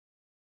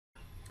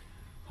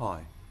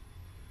Hi.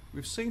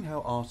 We've seen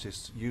how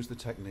artists use the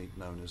technique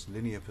known as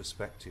linear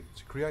perspective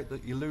to create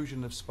the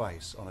illusion of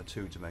space on a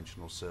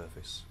two-dimensional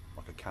surface,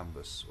 like a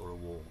canvas or a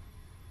wall.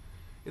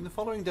 In the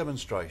following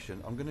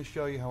demonstration, I'm going to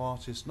show you how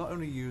artists not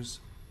only use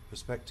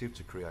perspective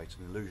to create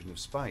an illusion of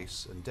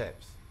space and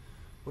depth,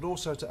 but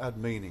also to add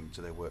meaning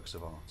to their works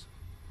of art.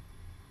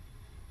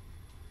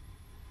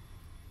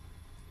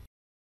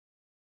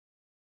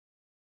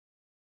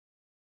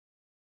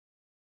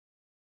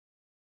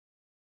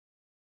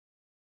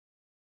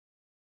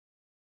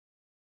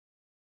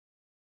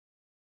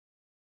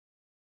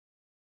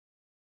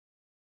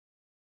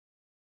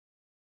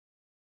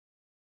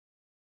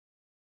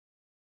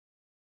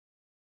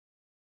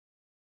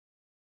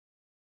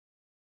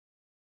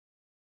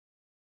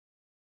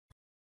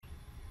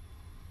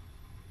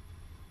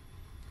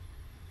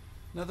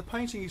 Now the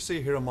painting you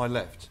see here on my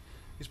left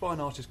is by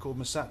an artist called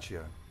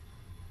Masaccio.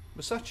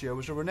 Masaccio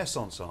was a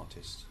Renaissance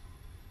artist.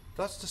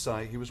 That's to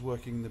say, he was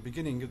working in the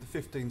beginning of the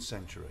 15th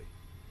century,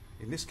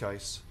 in this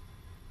case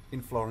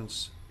in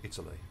Florence,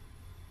 Italy.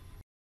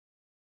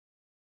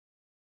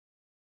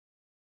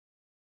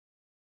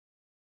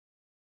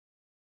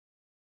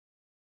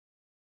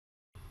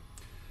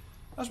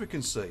 As we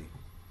can see,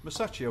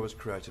 Masaccio has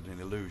created an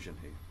illusion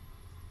here.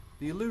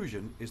 The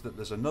illusion is that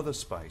there's another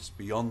space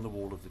beyond the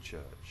wall of the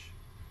church.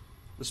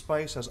 The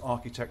space has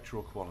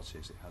architectural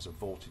qualities. It has a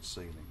vaulted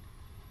ceiling,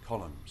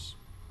 columns.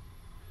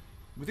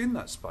 Within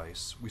that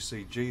space, we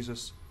see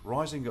Jesus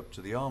rising up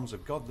to the arms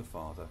of God the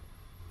Father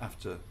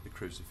after the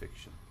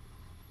crucifixion.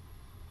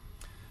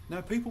 Now,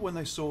 people, when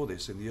they saw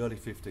this in the early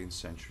 15th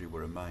century,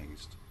 were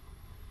amazed.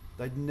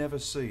 They'd never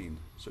seen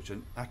such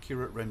an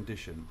accurate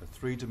rendition of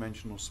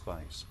three-dimensional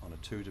space on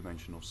a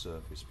two-dimensional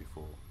surface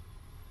before.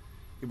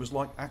 It was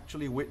like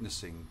actually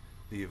witnessing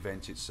the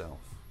event itself.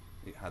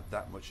 It had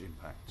that much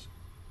impact.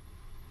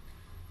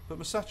 But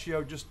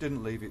Masaccio just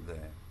didn't leave it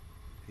there.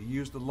 He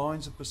used the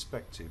lines of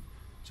perspective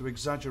to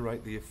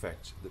exaggerate the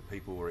effect that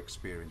people were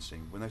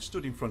experiencing when they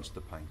stood in front of the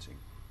painting.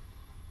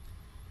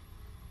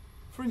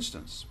 For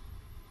instance,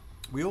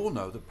 we all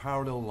know that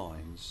parallel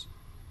lines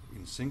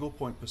in single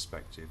point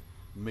perspective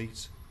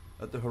meet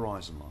at the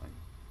horizon line.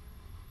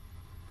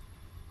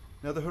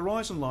 Now the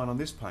horizon line on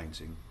this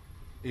painting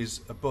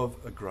is above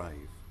a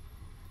grave.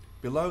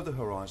 Below the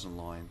horizon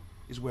line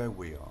is where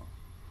we are.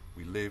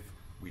 We live,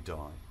 we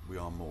die, we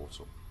are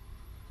mortal.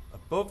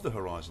 Above the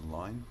horizon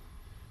line,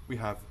 we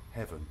have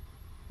heaven,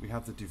 we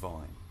have the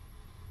divine.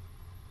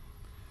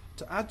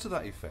 To add to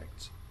that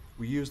effect,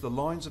 we use the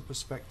lines of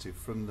perspective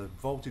from the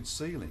vaulted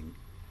ceiling,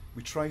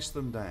 we trace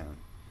them down,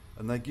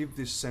 and they give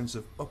this sense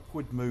of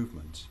upward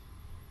movement,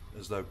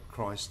 as though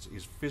Christ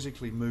is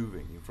physically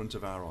moving in front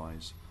of our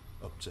eyes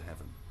up to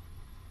heaven.